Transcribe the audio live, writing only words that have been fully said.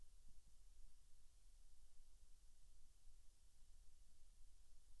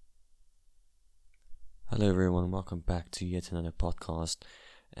Hello, everyone. Welcome back to yet another podcast.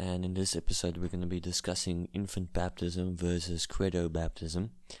 And in this episode, we're going to be discussing infant baptism versus Credo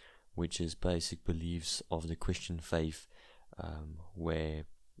baptism, which is basic beliefs of the Christian faith, where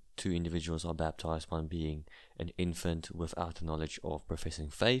two individuals are baptized, one being an infant without the knowledge of professing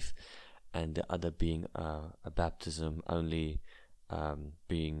faith, and the other being a baptism only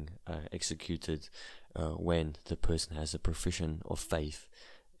being executed when the person has a profession of faith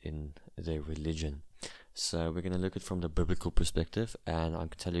in their religion. So we're going to look at it from the biblical perspective, and I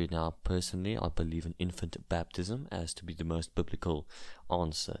can tell you now, personally, I believe in infant baptism as to be the most biblical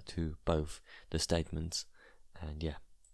answer to both the statements. And yeah,